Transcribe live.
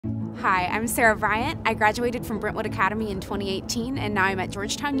Hi, I'm Sarah Bryant. I graduated from Brentwood Academy in 2018, and now I'm at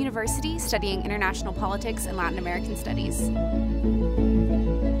Georgetown University studying international politics and Latin American studies.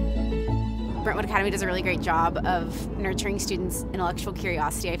 Brentwood Academy does a really great job of nurturing students' intellectual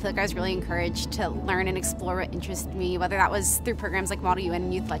curiosity. I feel like I was really encouraged to learn and explore what interested me, whether that was through programs like Model UN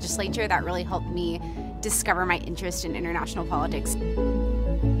and Youth Legislature. That really helped me discover my interest in international politics.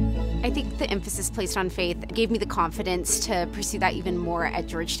 I think the emphasis placed on faith gave me the confidence to pursue that even more at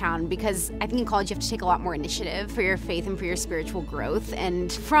Georgetown, because I think in college you have to take a lot more initiative for your faith and for your spiritual growth.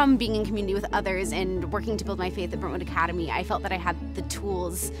 And from being in community with others and working to build my faith at Brentwood Academy, I felt that I had the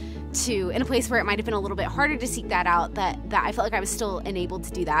tools to, in a place where it might have been a little bit harder to seek that out, that I felt like I was still enabled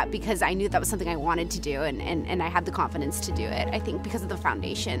to do that because I knew that was something I wanted to do, and I had the confidence to do it, I think, because of the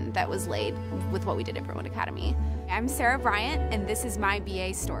foundation that was laid with what we did at Brentwood Academy. I'm Sarah Bryant, and this is my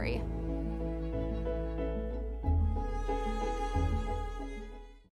BA story.